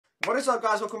What is up,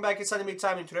 guys? Welcome back. It's Anime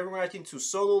Time, and today we're reacting to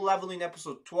Solo Leveling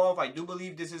episode 12. I do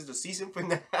believe this is the season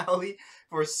finale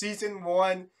for season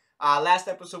 1. Last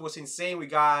episode was insane. We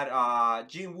got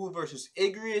JINWOO versus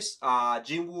IGRIS.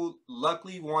 JINWOO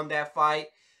luckily won that fight,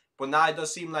 but now it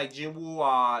does seem like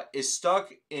JINWOO is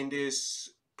stuck in this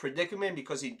predicament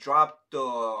because he dropped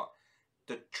the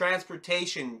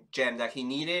transportation gem that he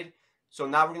needed. So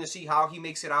now we're gonna see how he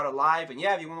makes it out alive. And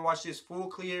yeah, if you want to watch this full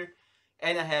clear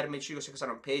and ahead, make sure you go check us out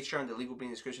on Patreon. The link will be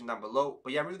in the description down below.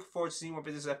 But yeah, I'm really looking forward to seeing what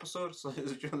this episode. So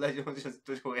let's just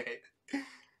do it.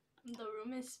 The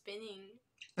room is spinning.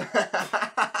 Just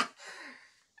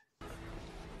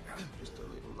a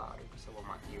little louder because I want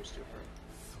my ears to hurt.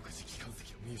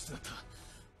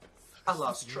 I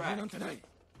lost track.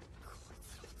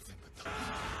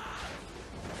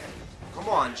 Come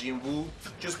on, JINWOO.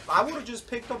 I would have just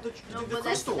picked up the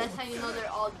crystal. That's how you know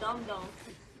they're all dumb though.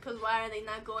 Because why are they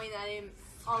not going at him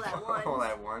all at once? All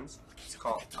at once? It's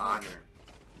called honor.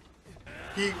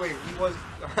 He was...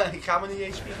 how many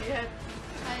HP he had?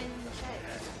 I didn't check.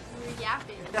 We were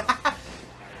yapping.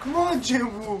 Come on,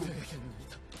 JINWOO.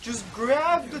 Just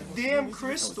grab the damn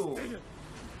crystal.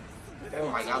 Oh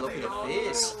my god, look at the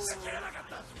fist.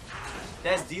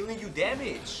 That's dealing you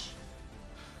damage.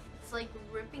 It's like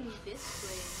ripping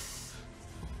this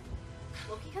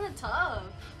way. Look, he kind of tough.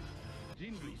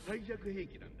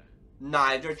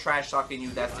 Nah, if they're trash talking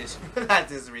you, that's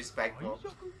disrespectful.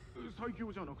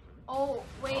 Oh,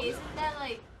 wait, isn't that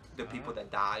like the people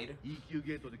that died?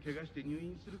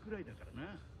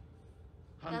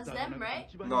 That's them, right?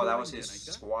 No, that was his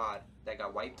squad that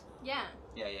got wiped. Yeah.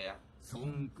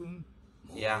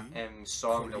 Yeah, and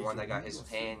Song, the one that got his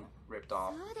hand ripped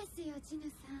off.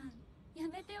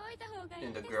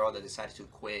 And the girl that decided to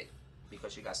quit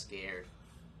because she got scared.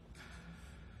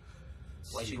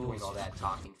 Why is she doing all that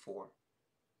talking for?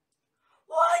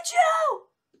 Watch out!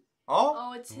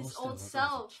 Oh, it's his old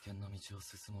self.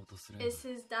 It's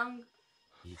his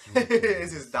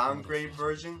It's his downgrade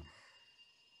version.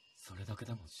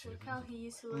 Look how he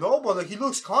used to look. No, but he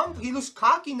looks he looks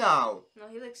cocky now. No,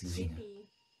 he looks creepy.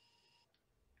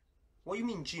 What do you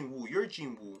mean, JINWOO? You're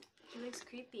JINWOO. He looks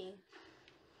creepy.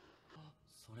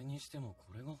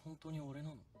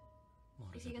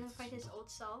 Is he gonna fight his old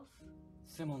self?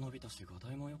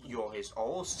 Yo, his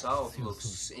old self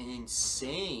looks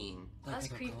insane. That's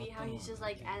creepy how he's just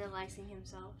like analyzing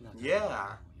himself.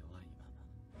 Yeah.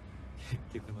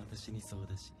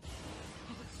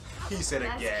 He said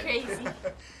That's again. Crazy.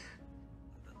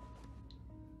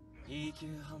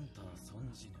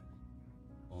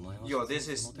 Yo, this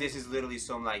is literally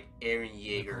some like Eren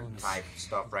Yeager type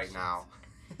stuff right now.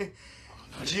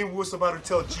 JINWOO's about to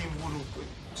tell JINWOO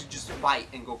to just fight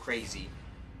and go crazy.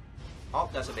 Oh,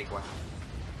 that's a big one.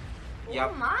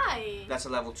 Yep. Oh my. That's a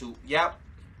level 2. Yep.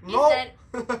 No.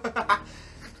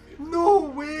 No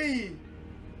way.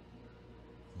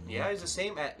 Yeah, it's the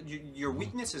same. Your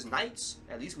weakness is knights.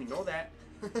 At least we know that.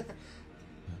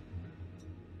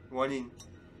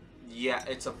 Yeah,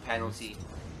 it's a penalty.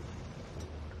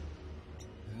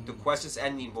 The quest is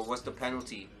ending, but what's the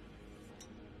penalty?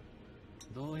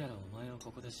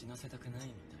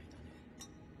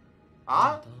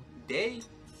 Day.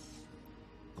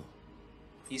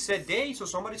 He said day, so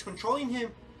somebody's controlling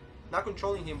him. Not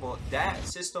controlling him, but that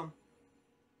system.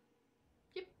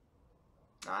 Yep.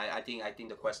 I think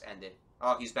the quest ended.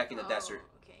 Oh, he's back in the desert.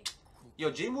 Okay.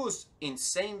 Yo, JINWOO's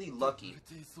insanely lucky.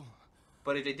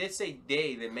 But if they did say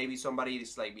day, then maybe somebody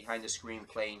is like behind the screen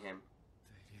playing him.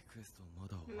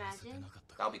 Imagine.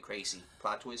 That'll be crazy.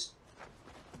 Plot twist.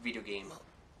 Video game.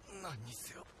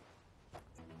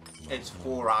 It's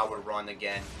 4-hour run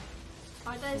again.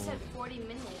 I thought it said 40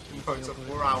 minutes. Yo, it's a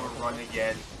 4-hour run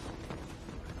again.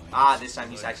 This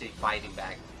time he's actually fighting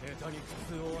back. There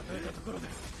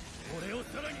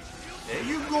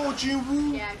you go,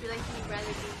 JINWOO. Yeah, I feel like he'd rather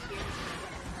be here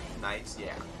than Knights,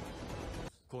 yeah.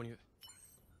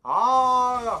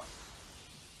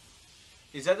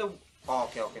 Is that the... Oh,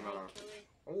 okay, no.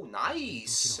 Oh,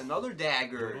 nice! Another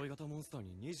dagger.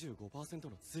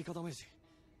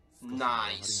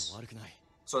 Nice.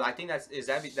 So I think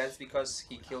that's because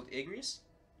he killed IGRIS?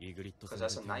 Because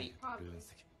that's a knight.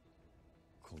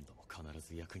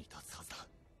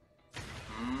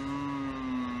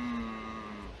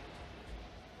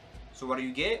 So what do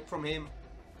you get from him?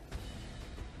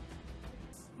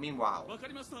 Meanwhile,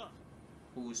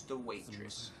 who's the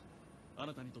waitress? Yeah,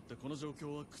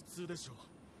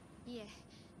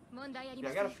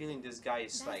 I got a feeling this guy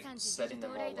is like setting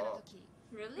them all up.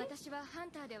 Really?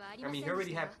 I mean, he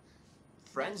already had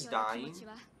friends dying.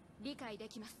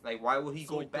 Like, why would he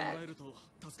go back?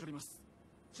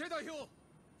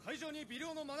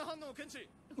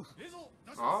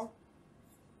 Oh?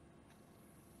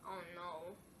 Oh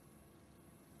no.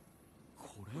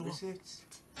 What is it?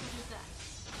 What is that?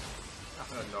 I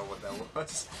don't know what that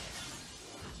was.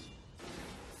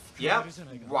 Yep.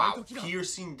 Wow,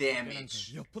 piercing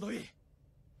damage.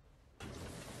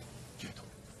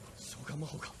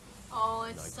 Oh,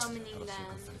 it's summoning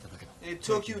them. It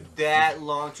took you that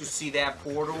long to see that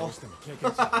portal.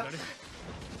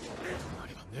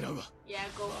 Yeah,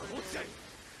 go for it.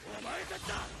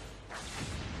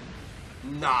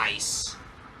 Nice.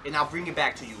 And I'll bring it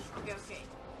back to you. Okay, okay.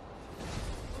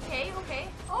 Okay, okay.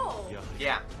 Oh.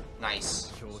 Yeah,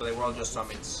 nice. So they were all just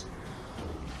summons.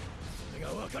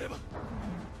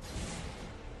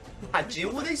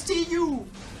 JINWOO, they see you!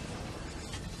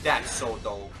 That's so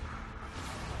dope.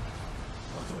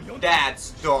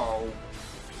 That's dope.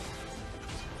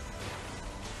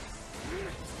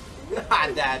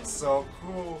 That's so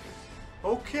cool.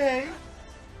 Okay.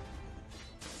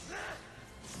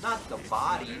 Not the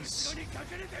bodies.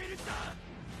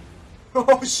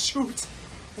 Oh shoot!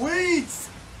 Wait!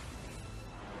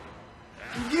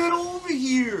 Get over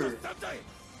here!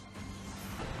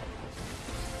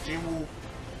 JINWOO.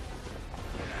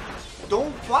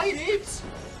 Don't fight it!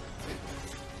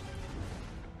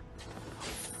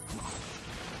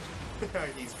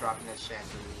 He's dropping that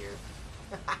chandelier.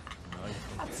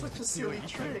 That's such a silly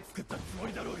trick.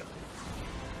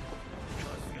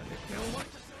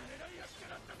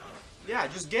 Yeah,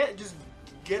 just get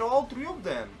all three of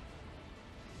them.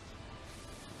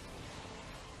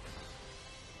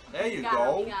 There you go.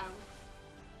 Got him.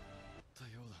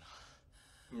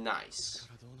 Nice.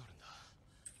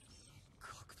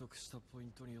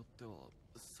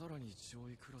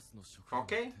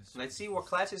 Okay, let's see what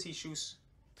classes he chooses.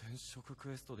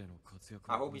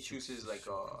 I hope he chooses like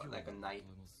a knight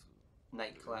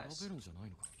class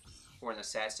or an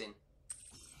assassin.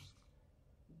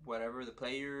 Whatever the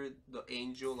player, the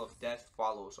angel of death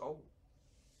follows. Oh,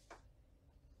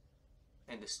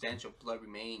 and the stench of blood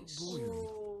remains.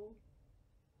 Ooh.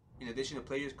 In addition, the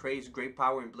player craves great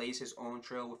power and blazes his own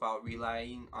trail without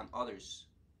relying on others.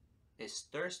 His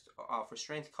thirst for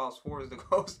strength calls forth the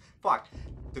ghost. Fuck,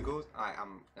 the ghost.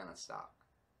 I'm gonna stop.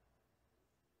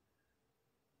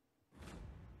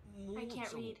 I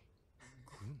can't read.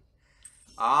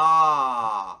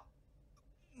 Ah.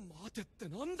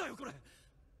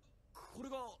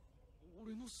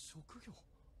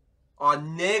 A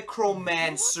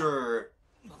necromancer.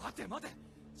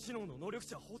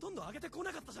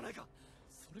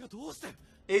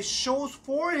 It shows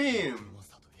for him.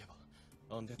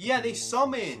 Yeah, they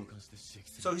summon.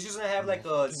 So he's just gonna have like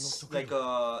a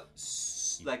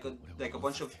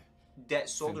bunch of dead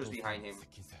soldiers behind him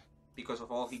because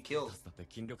of all he killed.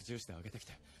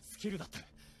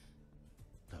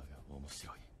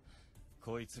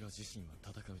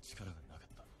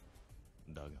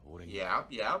 Yeah,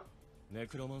 yeah.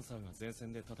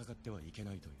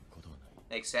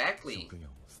 Exactly.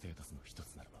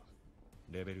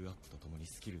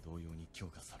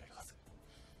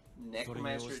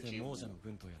 Necromancer JINWOO.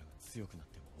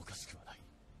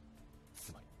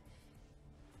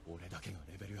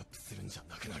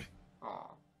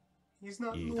 Aw. He's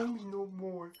not lonely no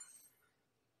more.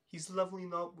 He's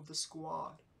leveling up with the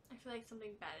squad. I feel like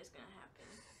something bad is gonna happen.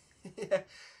 Yeah.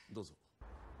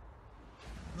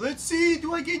 Let's see,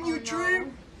 do I get new trip?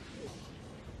 No.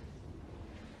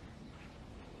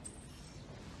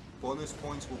 Bonus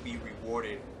points will be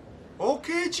rewarded.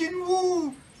 Okay,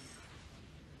 JINWOO!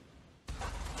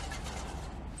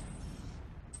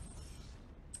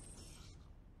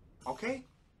 Okay.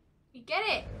 You get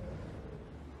it!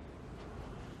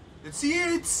 Let's see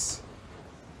it!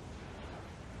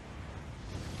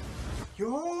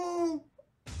 Yo!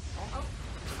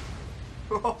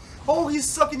 Oh, he's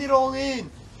sucking it all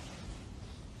in!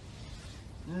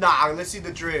 Nah, let's see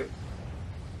the drip.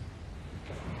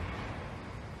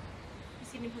 He's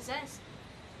getting possessed.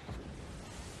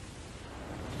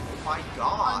 Oh my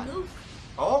god. On Luke.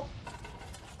 Oh!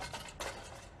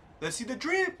 Let's see the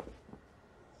drip!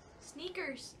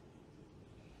 Sneakers.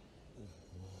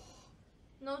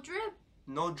 No drip.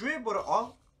 No drip, but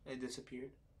oh, it disappeared.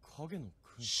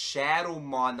 Shadow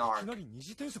Monarch.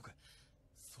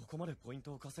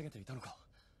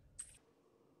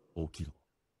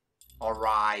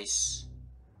 Arise.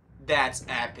 That's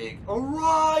epic.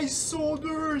 Arise,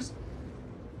 soldiers!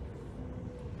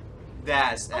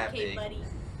 That's Okay, epic. buddy.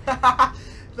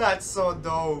 That's so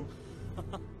dope.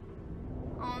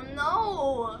 Oh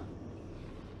no!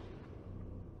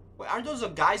 Wait, aren't those the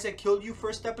guys that killed you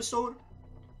first episode?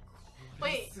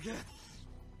 Wait.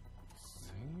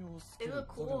 They look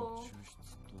cool.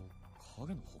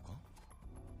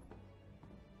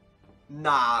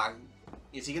 Nah.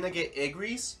 Is he gonna get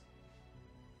IGRIS?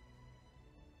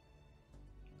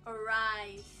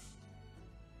 Arise.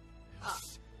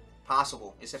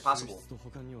 Possible. Is it possible?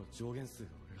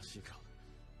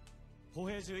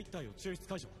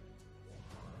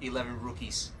 11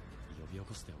 rookies.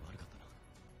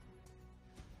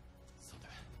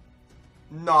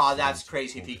 Nah, that's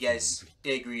crazy if he gets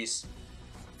IGRIS.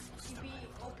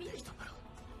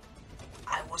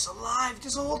 I was alive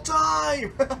this whole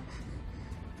time!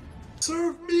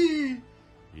 Serve me!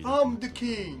 I'm the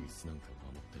king!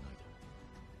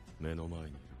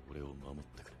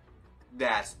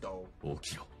 That's dope.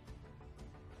 Okay.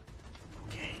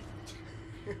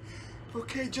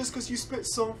 Okay, just because you spit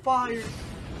some fire.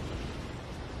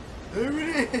 There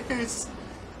it is!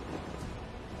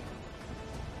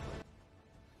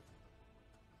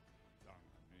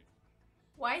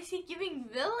 Why is he giving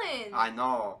villain? I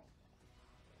know.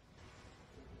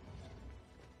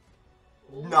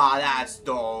 Nah, that's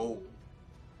dope.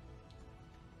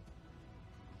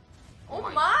 Oh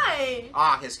my!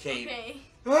 Ah, his cape. Okay.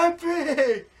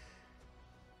 Epic!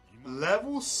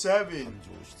 Level 7.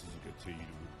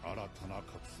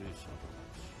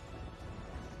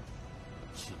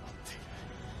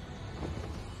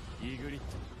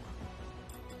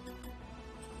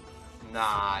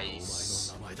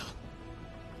 Nice.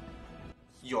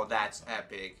 Yo, that's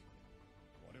epic.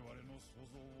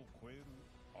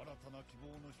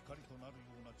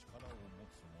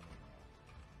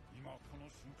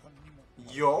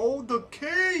 Yo, the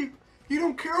cape! He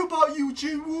don't care about you,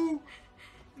 JINWOO!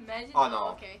 Imagine. Oh no.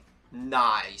 Okay.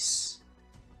 Nice.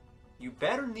 You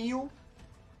better kneel.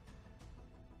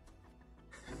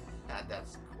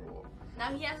 That's cool.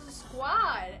 Now he has a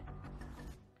squad.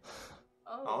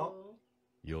 Oh.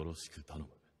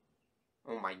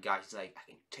 Oh my god, he's like,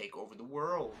 I can take over the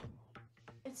world.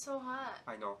 It's so hot.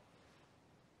 I know.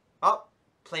 Oh,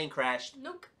 plane crashed.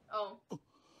 Look. Oh.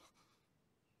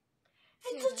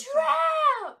 It's a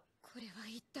trap!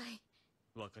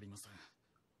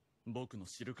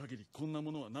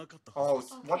 Oh,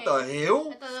 what the hell?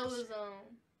 I thought that was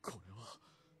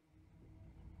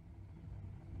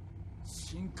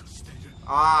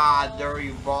Ah, they're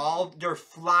evolved. They're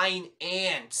flying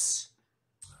ants.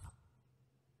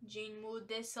 JINWOO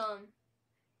did some.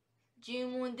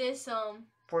 JINWOO did some.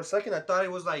 For a second, I thought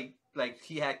it was like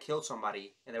he had killed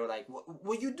somebody, and they were like,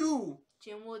 "What you do?"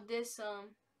 JINWOO did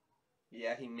some.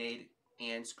 Yeah, he made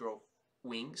ants grow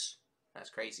wings. That's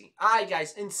crazy. Alright,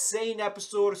 guys, insane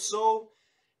episode. So,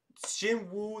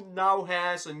 JINWOO now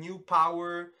has a new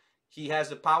power. He has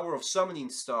the power of summoning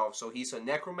stuff. So he's a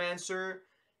necromancer.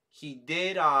 He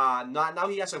did now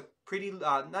he has a pretty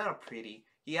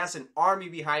he has an army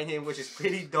behind him, which is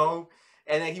pretty dope.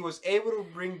 And then he was able to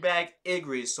bring back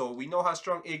IGRIS. So we know how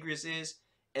strong IGRIS is.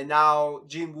 And now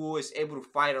JINWOO is able to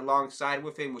fight alongside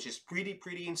with him, which is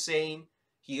pretty insane.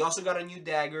 He also got a new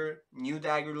dagger. New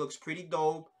dagger looks pretty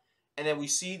dope. And then we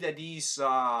see that these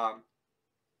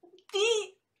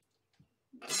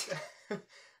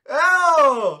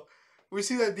oh! We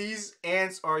see that these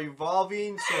ants are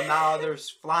evolving, so now there's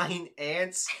flying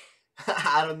ants.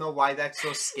 I don't know why that's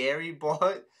so scary,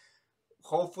 but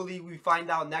hopefully we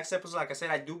find out next episode. Like I said,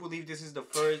 I do believe this is the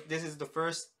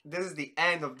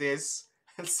end of this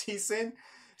season.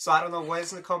 So I don't know when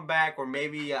it's gonna come back, or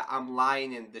maybe I'm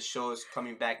lying and the show is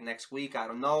coming back next week. I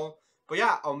don't know. But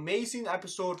yeah, amazing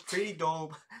episode, pretty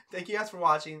dope. Thank you guys for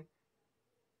watching.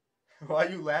 Why are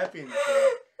you laughing?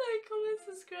 Like, comment,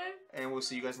 subscribe. And we'll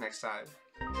see you guys next time.